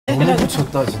너무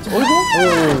묻혔다 진짜.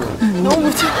 어이구. 너무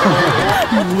묻혀.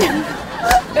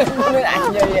 문은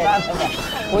안 열려.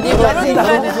 본인 말은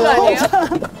나가는 거 아니에요?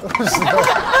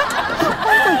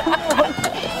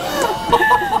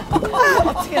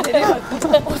 어떻게 내려?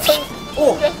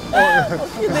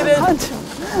 어떻게 내려?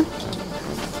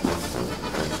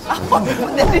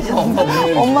 못 내리죠.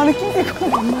 엄마는 끼고.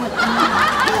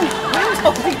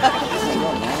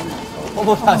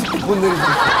 어머 아직 못 내리죠.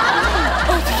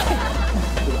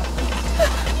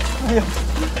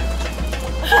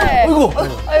 아이고.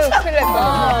 아유 큰일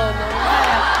났다.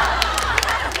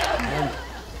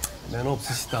 매너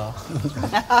없으시다.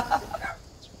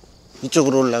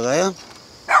 이쪽으로 올라가요?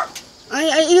 아니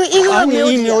이거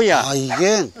아니 이 묘야. 아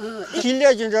이게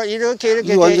길려준다 이렇게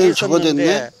이거 완전히 저거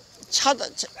있었는데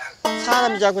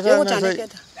사람이 자꾸 살면서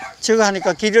저거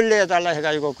하니까 길을 내달라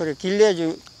해가지고 그래 길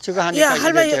내주 저거 하니까. 야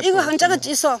할머니 이거 한자가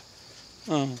찢어.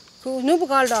 응. 그 누구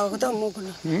갈라 그다음 뭐 그래.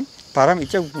 응? 바람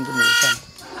이쪽 분들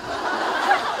있잖아.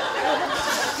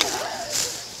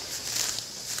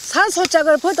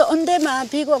 사소짝을 벗어 언데만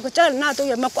비고 그 짤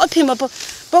놔두게 막 꽃피면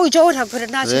보기 좋으라고 그래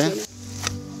놔시고. 그래?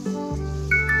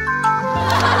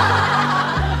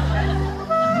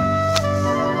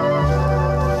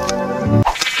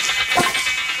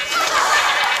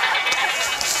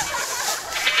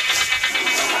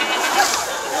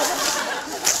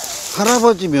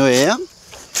 할아버지 묘예요?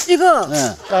 이거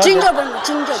네. 징조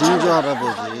진조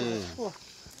할아버지.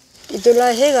 이들라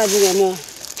해가지고 뭐.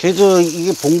 걔도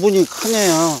이게 봉분이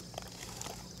크네요.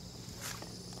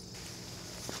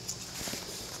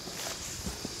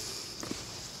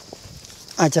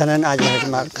 아자는 아직 하지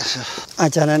말까.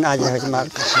 아자는 아직 하지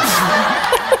말까.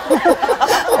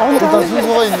 다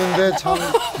순서가 있는데 참.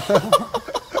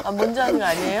 아 먼저 하는 거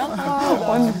아니에요?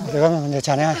 내가 근데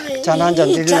잔 한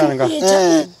잔 드리라는 거.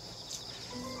 네.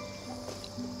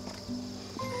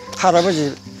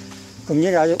 할아버지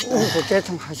금년에 아주 우고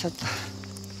개통하셨다.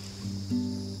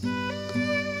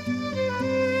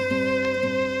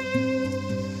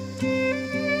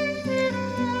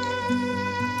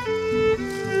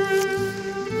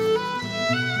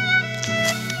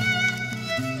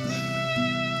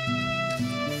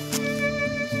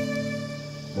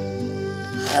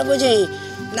 할아버지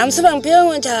남수방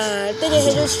병원 잘 되게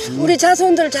해주시고 우리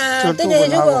자손들 잘 되게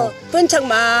해주고 번창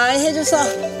많이 해줘서.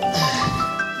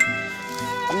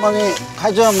 어머니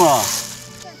가죠 뭐.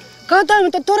 그 다음에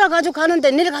또 돌아가지고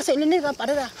가는데 내려가서 일로 내려가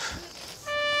빠르다.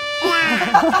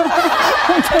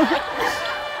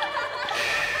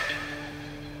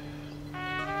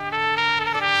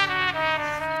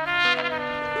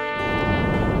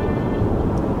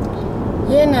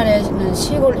 옛날에는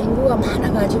시골 인구가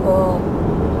많아가지고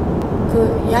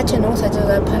그 야채 농사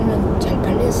저가 팔면 잘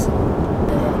팔렸어.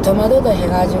 토마토도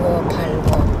해가지고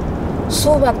팔고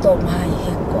수박도 많이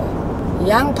했고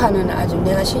양파는 아주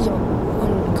내가 시집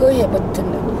온 그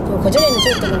해부터는 그전에는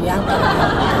저때는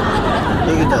양파가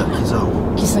여기다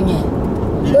기성. 기승해.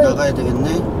 일 나가야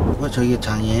되겠네. 뭐 저기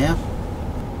장이에요?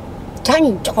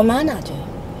 장이 조그만하죠.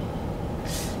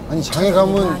 아니 장에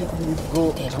가면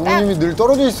그 장모님이 늘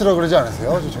떨어져 있으라 그러지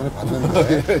않으세요? 저 전에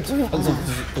봤는데.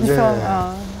 네.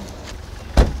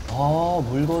 아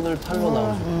물건을 팔러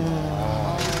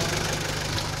나오죠.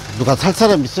 누가 살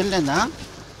사람 있을래나?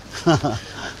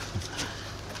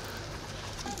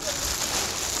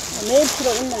 매일 필요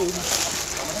있나 이거.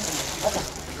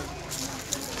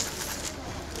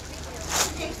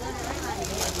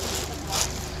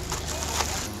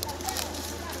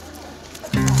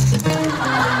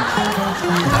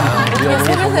 어떻게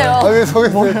속으세요? 아 왜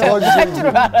속에서 도와주시는 할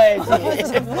줄을 알아야지.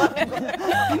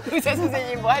 의사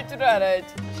선생님 뭐 할 줄을 알아야지.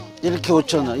 이렇게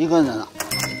 5,000원. 이거는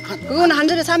그거는 한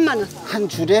줄에 3만 원. 한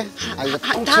줄에? 아 이거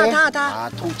통채? 다. 아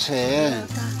통채.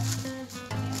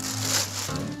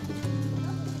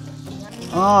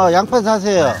 양파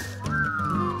사세요.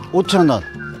 5,000원.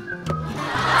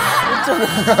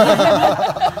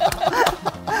 5,000원.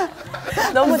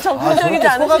 너무 적극적이지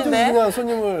않으신데? 그냥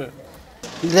손님을.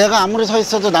 내가 아무리 서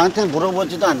있어도 나한테는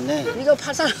물어보지도 않네. 이거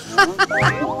팔사.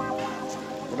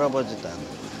 물어보지도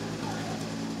않네.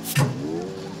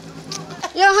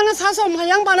 야 하나 사서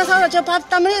양파 하나 사서 저 밥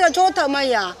담으니까 좋다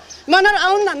엄마야. 마늘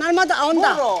아온다 날마다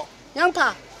아온다. 뭐로?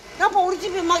 양파. 양파 우리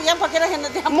집에 막 양파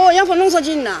계란했는데 뭐 양파 농사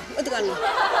짓나? 어디 갔나?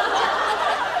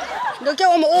 늦게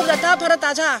오면 없다 다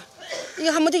팔았다 자.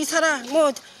 이거 한 무더기 사라.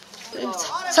 뭐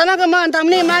사나그만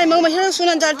담니 많이 먹으면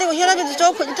혈액순환 잘 되고 혈압에도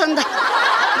좋고 이런다.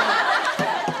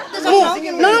 뭐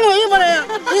너는 이번에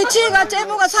이 지혜가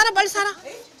제보가 사라 빨리 사라.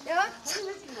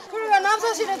 그러니까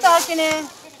남사실에다 할게네.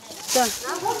 자. 내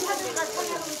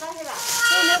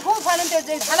고기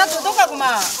파는데 하나 더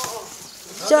똑같구만.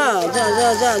 자.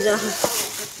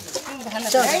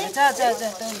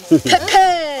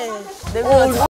 페페.